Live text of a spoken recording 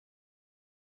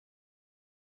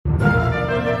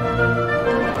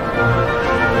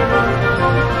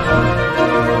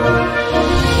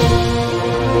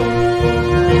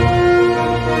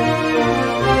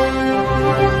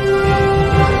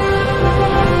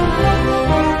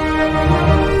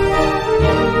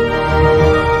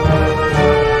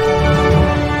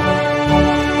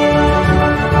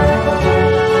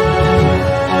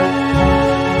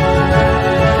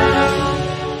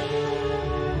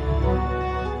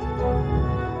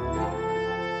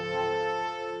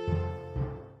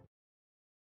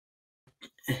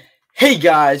Hey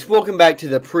guys, welcome back to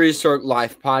the Prehistoric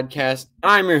Life podcast.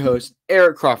 I'm your host,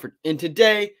 Eric Crawford, and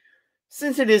today,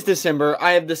 since it is December,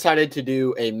 I have decided to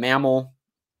do a mammal.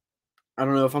 I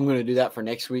don't know if I'm going to do that for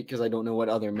next week because I don't know what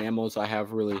other mammals I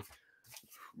have really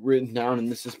written down,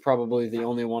 and this is probably the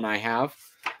only one I have.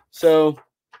 So,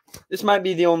 this might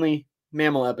be the only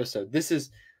mammal episode. This is,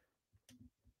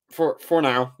 for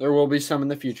now, there will be some in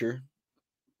the future.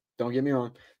 Don't get me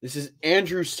wrong. This is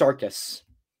Andrewsarchus.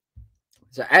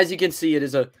 So as you can see, it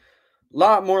is a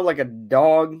lot more like a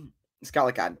dog. It's got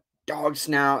like a dog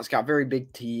snout. It's got very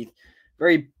big teeth,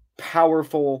 very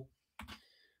powerful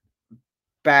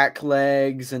back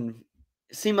legs, and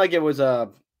it seemed like it was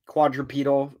a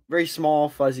quadrupedal, very small,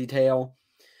 fuzzy tail.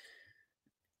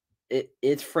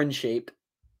 It's friend shaped.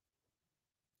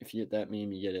 If you get that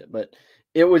meme, you get it. But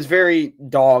it was very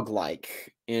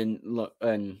dog-like in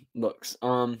looks.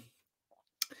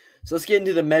 So let's get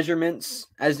into the measurements.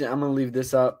 As I'm going to leave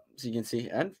this up so you can see.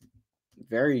 And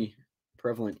very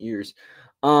prevalent ears.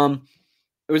 It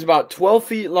was about 12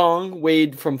 feet long,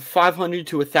 weighed from 500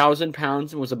 to 1,000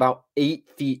 pounds, and was about 8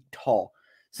 feet tall.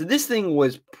 So this thing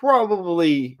was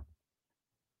probably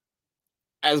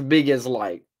as big as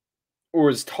or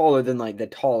as taller than the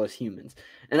tallest humans.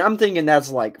 And I'm thinking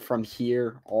that's from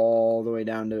here all the way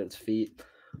down to its feet.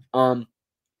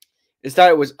 Its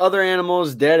diet was other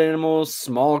animals, dead animals,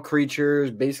 small creatures,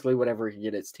 basically whatever it could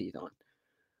get its teeth on.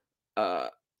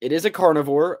 It is a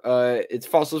carnivore. Its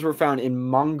fossils were found in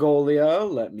Mongolia.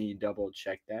 Let me double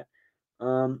check that.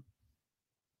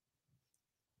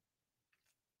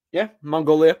 Yeah,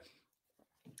 Mongolia.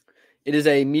 It is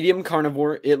a medium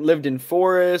carnivore. It lived in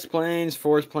forest plains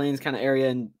kind of area,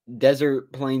 and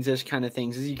desert plains-ish kind of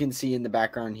things, as you can see in the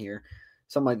background here.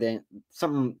 Something like that.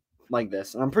 Something like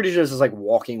this. And I'm pretty sure this is like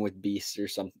Walking with Beasts or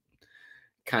some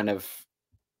kind of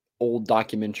old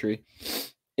documentary.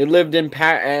 It lived in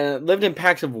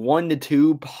packs of 1 to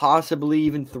 2, possibly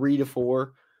even 3 to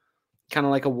 4, kind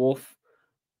of like a wolf.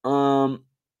 It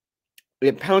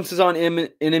pounces on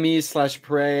enemies /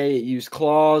 prey. It used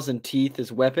claws and teeth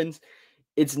as weapons.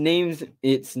 Its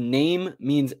name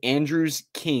means Andrew's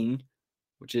king,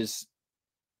 which is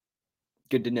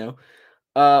good to know.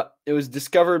 It was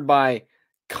discovered by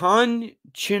Con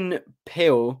Chin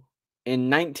Peo in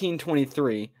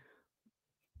 1923,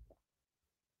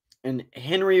 and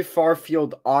Henry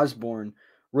Farfield Osborne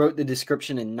wrote the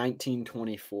description in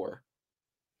 1924.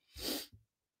 So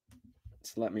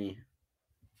let me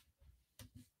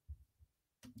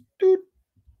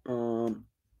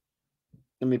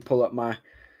pull up my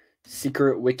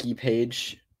secret wiki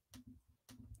page.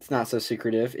 It's not so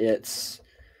secretive. It's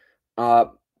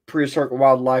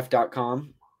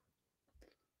prehistoricwildlife.com.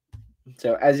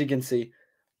 So as you can see,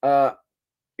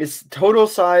 its total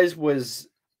size was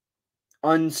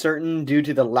uncertain due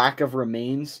to the lack of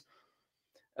remains.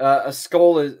 The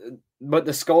skull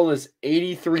is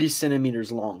 83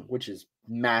 centimeters long, which is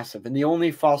massive, and the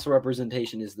only fossil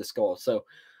representation is the skull. So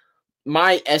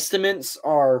my estimates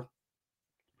are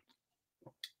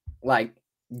like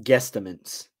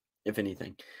guesstimates, if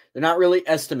anything. They're not really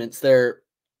estimates. They're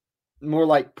more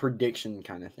like prediction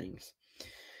kind of things.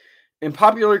 In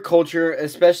popular culture,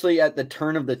 especially at the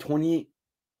turn of the 20th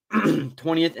and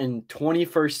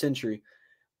 21st century,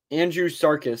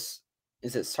 Andrewsarchus,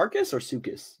 is it Sarkis or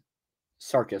Sucus?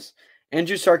 Sarkis.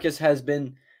 Andrewsarchus has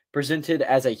been presented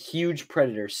as a huge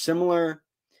predator, similar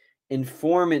in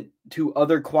form to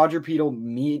other quadrupedal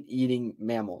meat-eating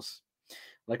mammals,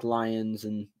 like lions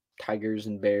and tigers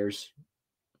and bears.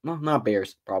 Well, not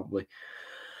bears, probably.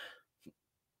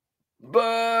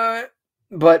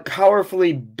 But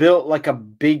powerfully built like a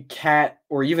big cat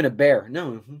or even a bear.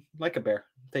 No, like a bear.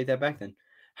 Take that back then.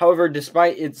 However,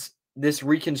 despite this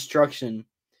reconstruction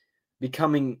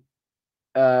becoming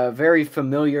very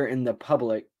familiar in the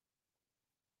public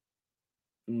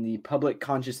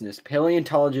consciousness,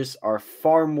 paleontologists are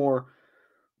far more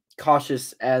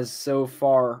cautious, as so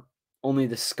far only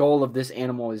the skull of this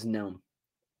animal is known.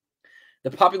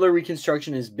 The popular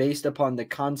reconstruction is based upon the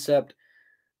concept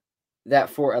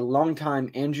that for a long time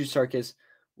Andrewsarchus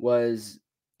was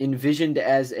envisioned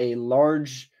as a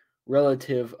large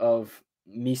relative of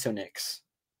Mesonyx,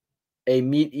 a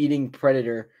meat-eating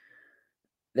predator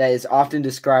that is often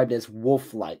described as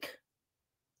wolf-like.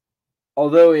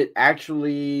 Although it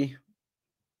actually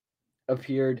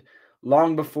appeared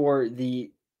long before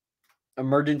the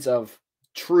emergence of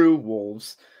true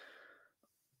wolves.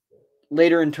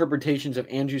 Later interpretations of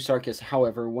Andrewsarchus,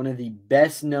 however, one of the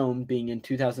best known being in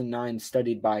 2009,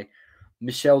 studied by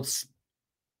Michelle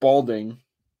Spalding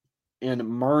and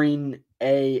Maureen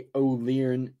A.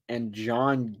 O'Leary and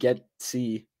John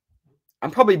Getze.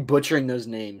 I'm probably butchering those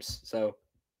names, so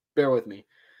bear with me.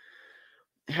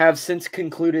 Have since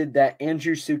concluded that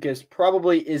Andrewsarchus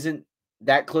probably isn't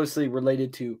that closely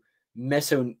related to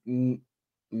Mesoonyx.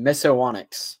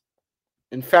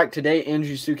 In fact, today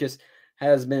Andrewsarchus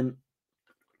has been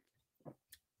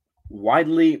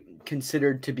widely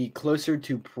considered to be closer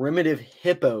to primitive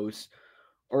hippos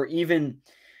or even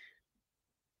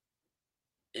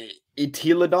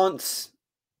Etelodonts.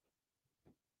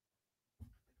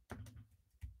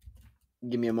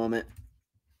 Give me a moment.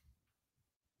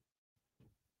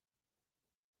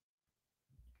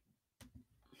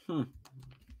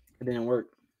 It didn't work.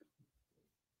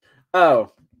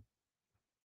 Oh.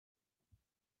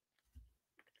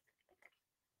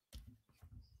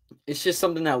 It's just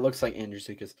something that looks like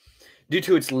Andrewsarchus due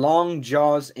to its long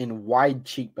jaws and wide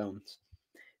cheekbones.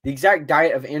 The exact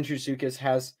diet of Andrewsarchus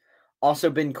has also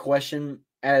been questioned,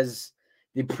 as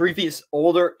the previous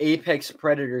older apex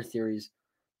predator theories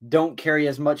don't carry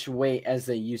as much weight as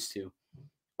they used to.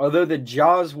 Although the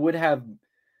jaws would have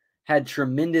had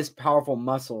tremendous powerful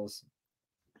muscles,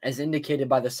 as indicated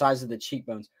by the size of the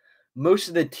cheekbones, most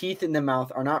of the teeth in the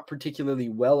mouth are not particularly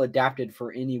well adapted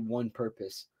for any one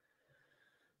purpose.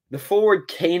 The forward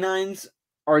canines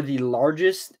are the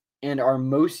largest and are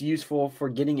most useful for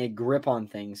getting a grip on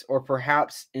things, or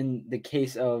perhaps in the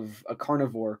case of a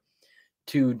carnivore,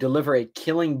 to deliver a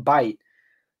killing bite,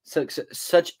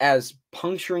 such as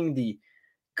puncturing the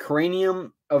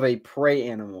cranium of a prey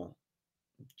animal.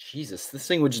 Jesus, this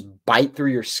thing would just bite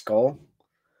through your skull?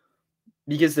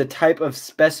 Because the type of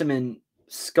specimen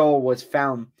skull was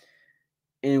found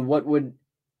in what would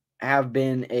have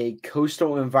been a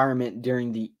coastal environment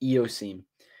during the Eocene.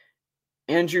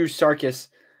 Andrewsarchus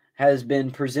has been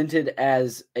presented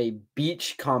as a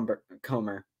beach comber.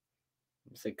 I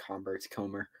say comber, it's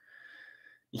comber.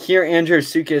 Here,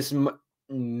 Andrewsarchus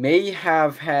may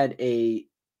have had a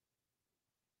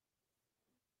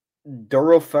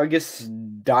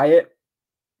durophagus diet.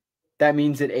 That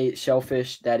means it ate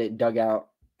shellfish that it dug out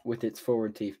with its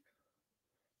forward teeth.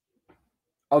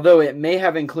 Although it may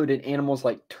have included animals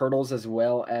like turtles as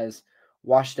well as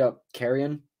washed up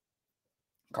carrion.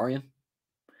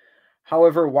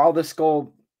 However, while the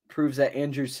skull proves that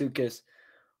Andrewsarchus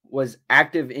was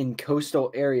active in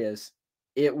coastal areas,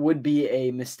 it would be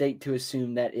a mistake to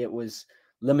assume that it was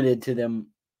limited to them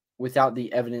without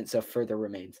the evidence of further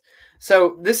remains.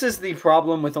 So this is the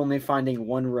problem with only finding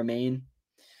one remain.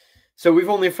 So we've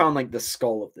only found like the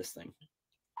skull of this thing.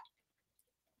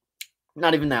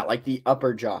 Not even that, like the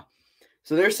upper jaw.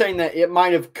 So they're saying that it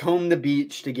might have combed the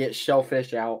beach to get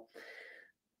shellfish out.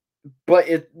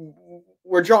 But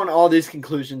we're drawing all these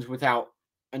conclusions without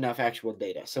enough actual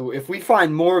data. So if we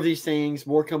find more of these things,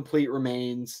 more complete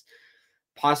remains,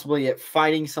 possibly it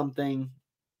fighting something,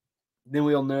 then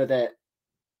we'll know that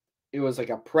it was like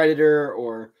a predator,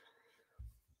 or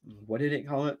what did it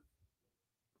call it?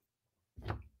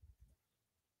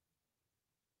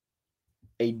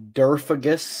 A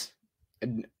Durphagus,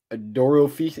 a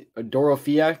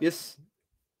Dorophagus,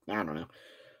 I don't know,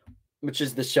 which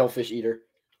is the shellfish eater.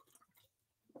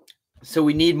 So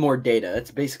we need more data.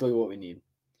 That's basically what we need.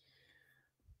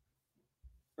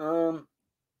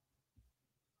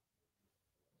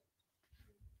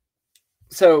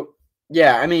 So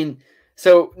yeah, I mean,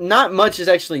 so not much is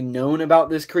actually known about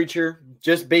this creature.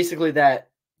 Just basically that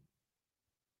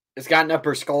it's got an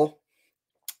upper skull,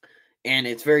 and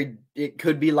it's very. It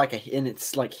could be like and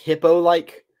it's like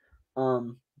hippo-like.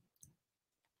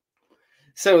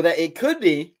 So that it could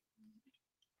be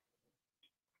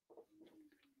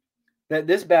that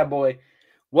this bad boy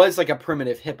was like a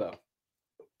primitive hippo,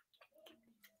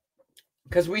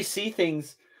 because we see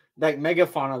things like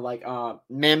megafauna, like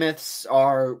mammoths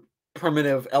are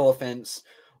primitive elephants,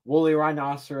 woolly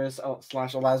rhinoceros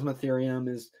slash elasmotherium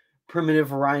is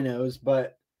primitive rhinos,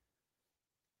 but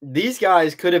these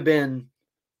guys could have been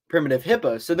primitive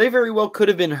hippos, so they very well could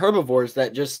have been herbivores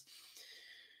that just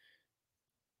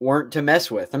weren't to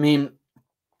mess with. I mean,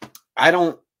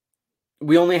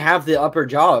 we only have the upper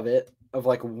jaw of it, of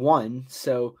like one,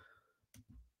 so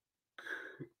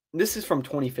this is from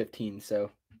 2015,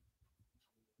 so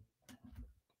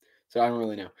I don't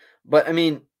really know. But I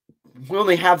mean, we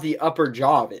only have the upper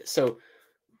jaw of it, so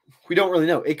we don't really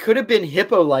know. It could have been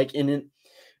hippo-like in it.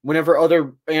 Whenever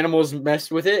other animals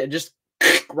messed with it, it just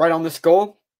right on the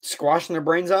skull, squashing their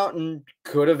brains out, and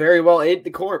could have very well ate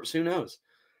the corpse. Who knows?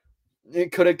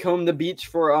 It could have combed the beach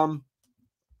for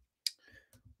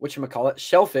whatchamacallit,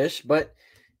 shellfish, but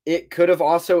it could have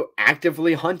also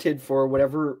actively hunted for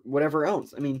whatever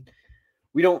else. I mean,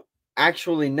 we don't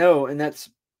actually know, and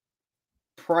that's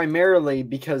primarily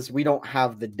because we don't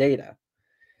have the data.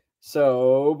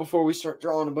 So before we start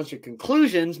drawing a bunch of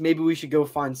conclusions, maybe we should go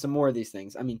find some more of these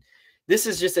things. I mean, this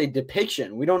is just a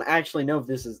depiction. We don't actually know if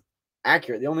this is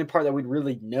accurate. The only part that we'd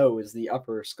really know is the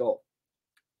upper skull.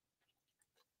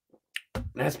 And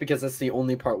that's because that's the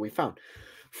only part we found.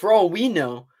 For all we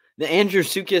know, the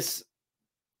Andrewsarchus,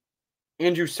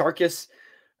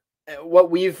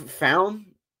 what we've found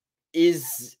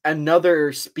is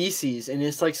another species, and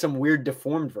it's like some weird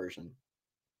deformed version.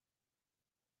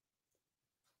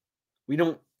 We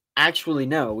don't actually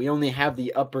know. We only have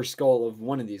the upper skull of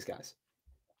one of these guys.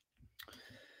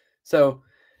 So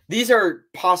these are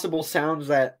possible sounds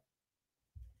that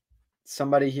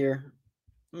somebody here.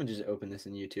 I'm going to just open this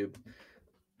in YouTube.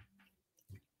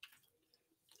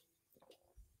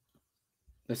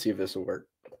 Let's see if this will work.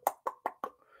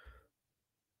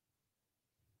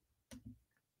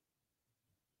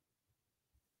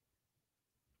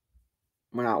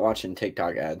 We're not watching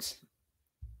TikTok ads.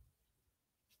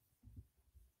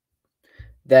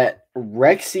 That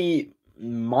Rexy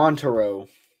Montero.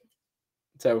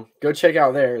 So go check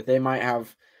out there. They might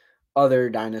have other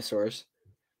dinosaurs.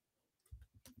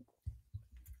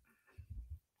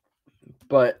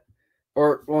 But,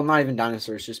 or, well, not even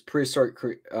dinosaurs, just prehistoric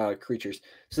creatures.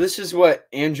 So this is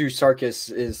what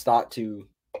Andrewsarchus is thought to,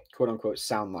 quote unquote,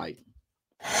 sound like.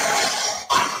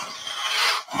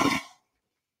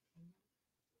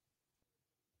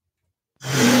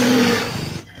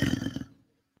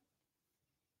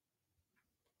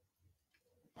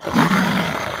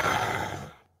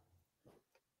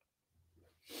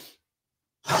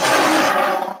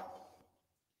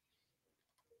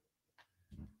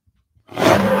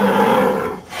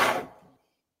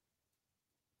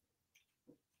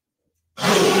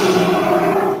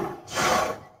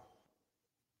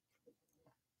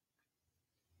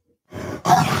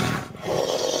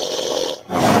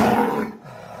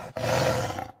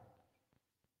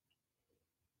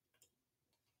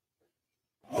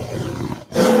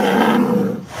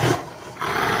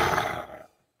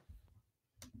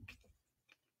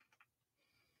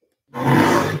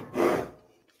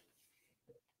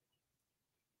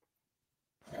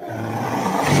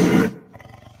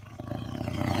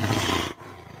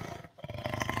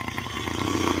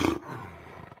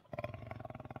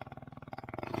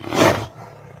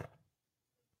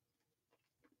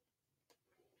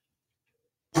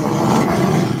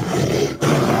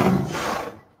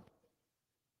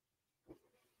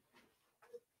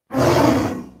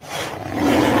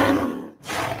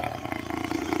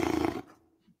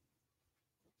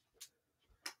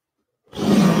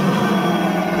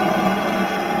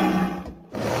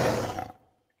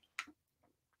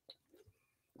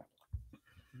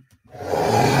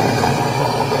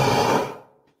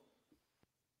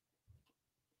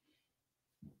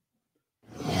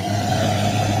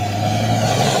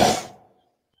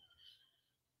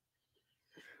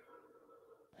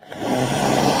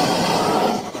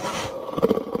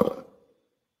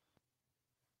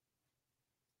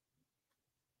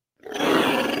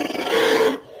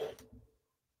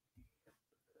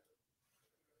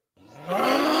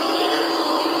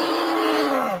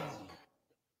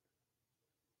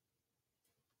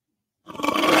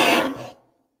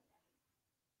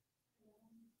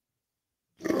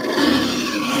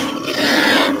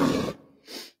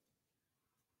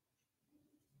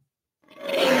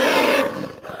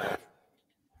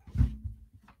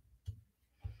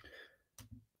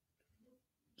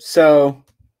 So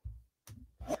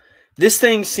this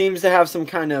thing seems to have some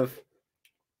kind of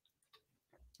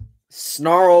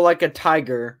snarl like a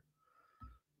tiger.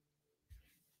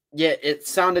 Yeah, it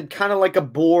sounded kind of like a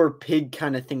boar pig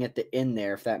kind of thing at the end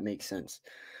there, if that makes sense.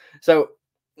 So,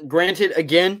 granted,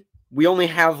 again, we only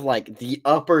have like the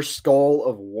upper skull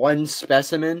of one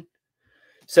specimen.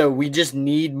 So we just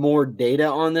need more data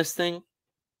on this thing.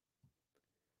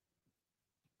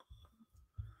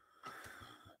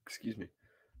 Excuse me.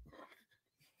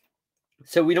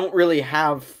 So we don't really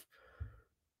have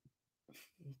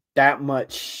that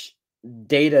much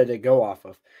data to go off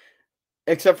of.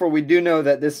 Except for we do know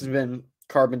that this has been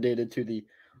carbon dated to the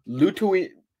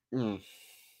Lutui. You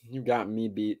got me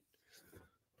beat.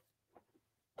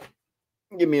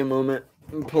 Give me a moment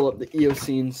and pull up the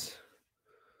Eocenes.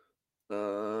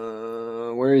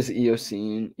 Where is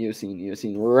Eocene?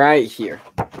 Eocene. Right here.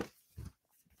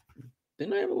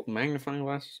 Didn't I have a little magnifying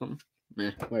glass or something?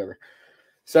 Whatever.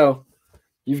 So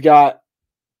you've got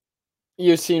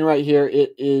Eocene right here.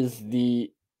 It is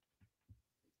the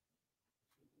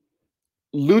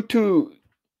Lutuetian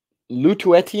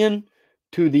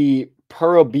to the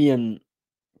Perubian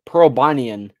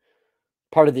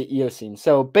part of the Eocene.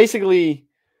 So basically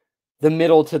the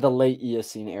middle to the late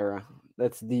Eocene era.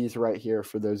 That's these right here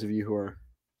for those of you who are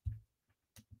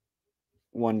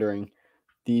wondering.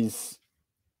 These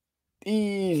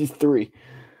three.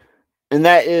 And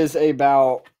that is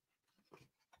about,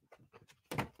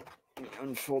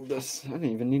 unfold this. I don't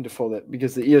even need to fold it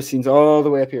because the Eocene's all the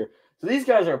way up here. So these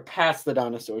guys are past the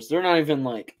dinosaurs. They're not even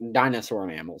like dinosaur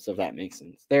mammals, if that makes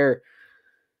sense. They're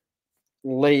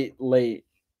late.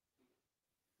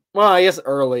 Well, I guess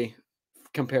early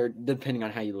compared, depending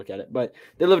on how you look at it. But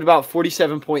they lived about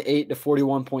 47.8 to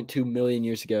 41.2 million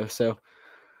years ago. So,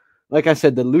 like I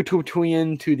said, the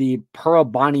Lututuian to the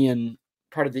Perubian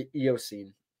part of the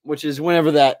Eocene, which is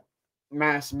whenever that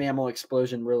mass mammal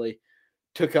explosion really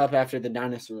took up after the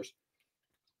dinosaurs.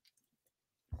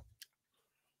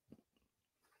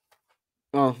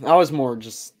 Oh, that was more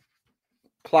just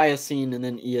Pliocene and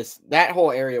then Eocene. That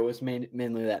whole area was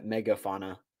mainly that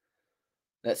megafauna,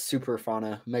 that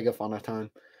superfauna, megafauna time.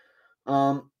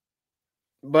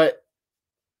 But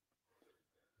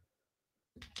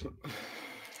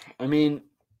I mean,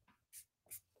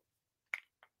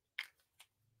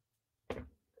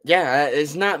 yeah,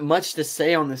 it's not much to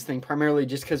say on this thing, primarily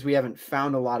just because we haven't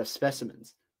found a lot of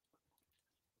specimens.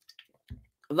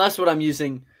 And that's what I'm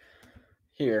using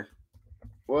here.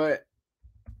 What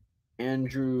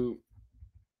Andrewsarchus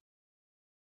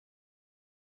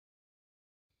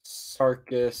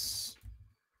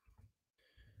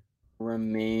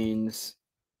remains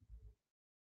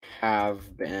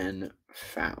have been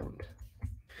found.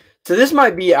 So this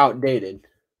might be outdated.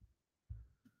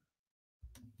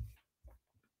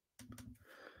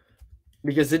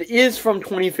 Because it is from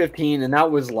 2015, and that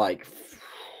was like,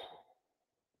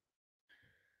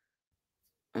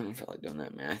 I don't feel like doing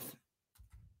that math.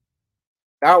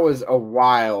 That was a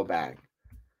while back.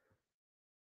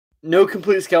 No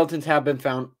complete skeletons have been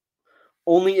found.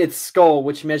 Only its skull,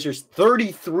 which measures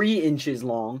 33 inches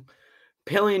long.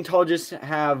 Paleontologists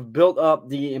have built up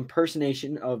the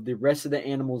impersonation of the rest of the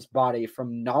animal's body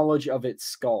from knowledge of its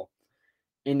skull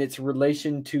and its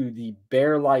relation to the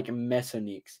bear-like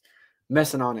mesonics.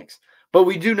 But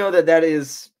we do know that that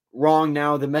is wrong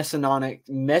now. The mesonics,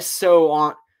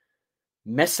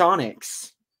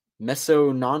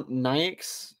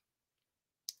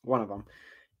 one of them,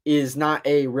 is not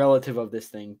a relative of this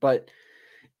thing. But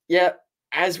yeah,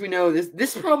 as we know,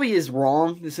 this probably is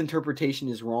wrong. This interpretation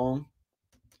is wrong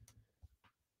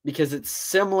because it's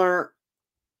similar.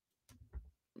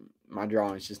 My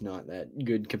drawing is just not that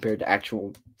good compared to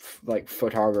actual like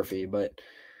photography, but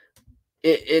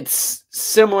it's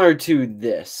similar to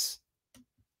this.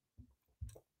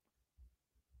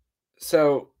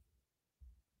 So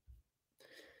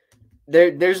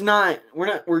there's not,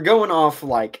 we're going off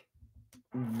like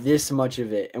this much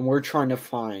of it, and we're trying to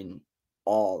find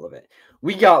all of it.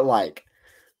 We got like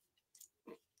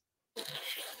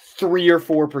 3 or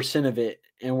 4% of it,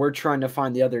 and we're trying to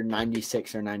find the other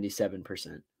 96 or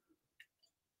 97%.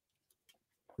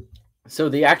 So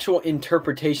the actual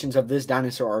interpretations of this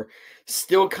dinosaur are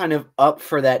still kind of up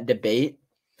for that debate,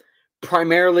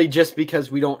 primarily just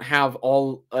because we don't have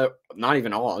all, not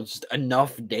even all, just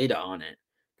enough data on it.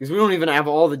 Because we don't even have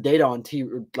all the data on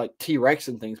T-Rex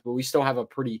and things, but we still have a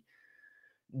pretty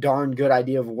darn good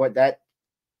idea of what that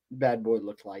bad boy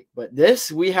looked like. But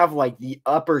this, we have like the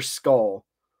upper skull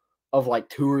of like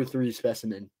 2 or 3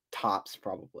 specimen tops,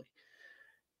 probably.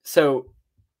 So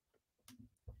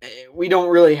we don't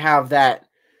really have that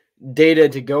data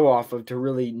to go off of to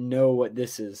really know what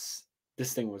this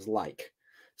thing was like.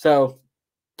 So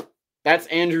that's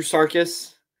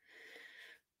Andrewsarchus.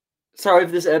 Sorry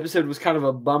if this episode was kind of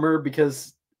a bummer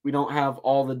because we don't have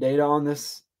all the data on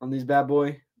these bad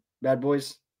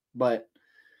boys. But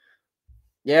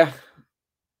yeah,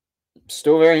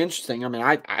 still very interesting. I mean,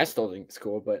 I still think it's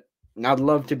cool, but I'd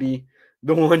love to be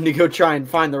the one to go try and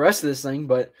find the rest of this thing,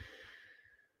 but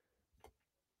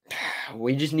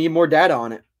we just need more data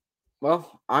on it.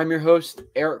 Well, I'm your host,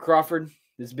 Eric Crawford.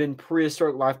 This has been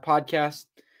Prehistoric Life Podcast.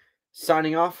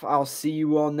 Signing off. I'll see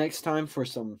you all next time for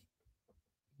some,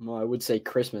 well, I would say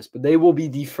Christmas, but they will be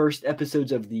the first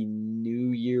episodes of the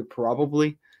new year,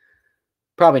 probably.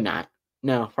 Probably not.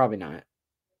 No, probably not.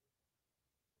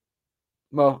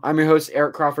 Well, I'm your host,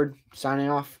 Eric Crawford, signing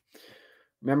off.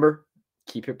 Remember,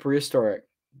 keep it prehistoric.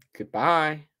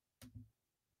 Goodbye.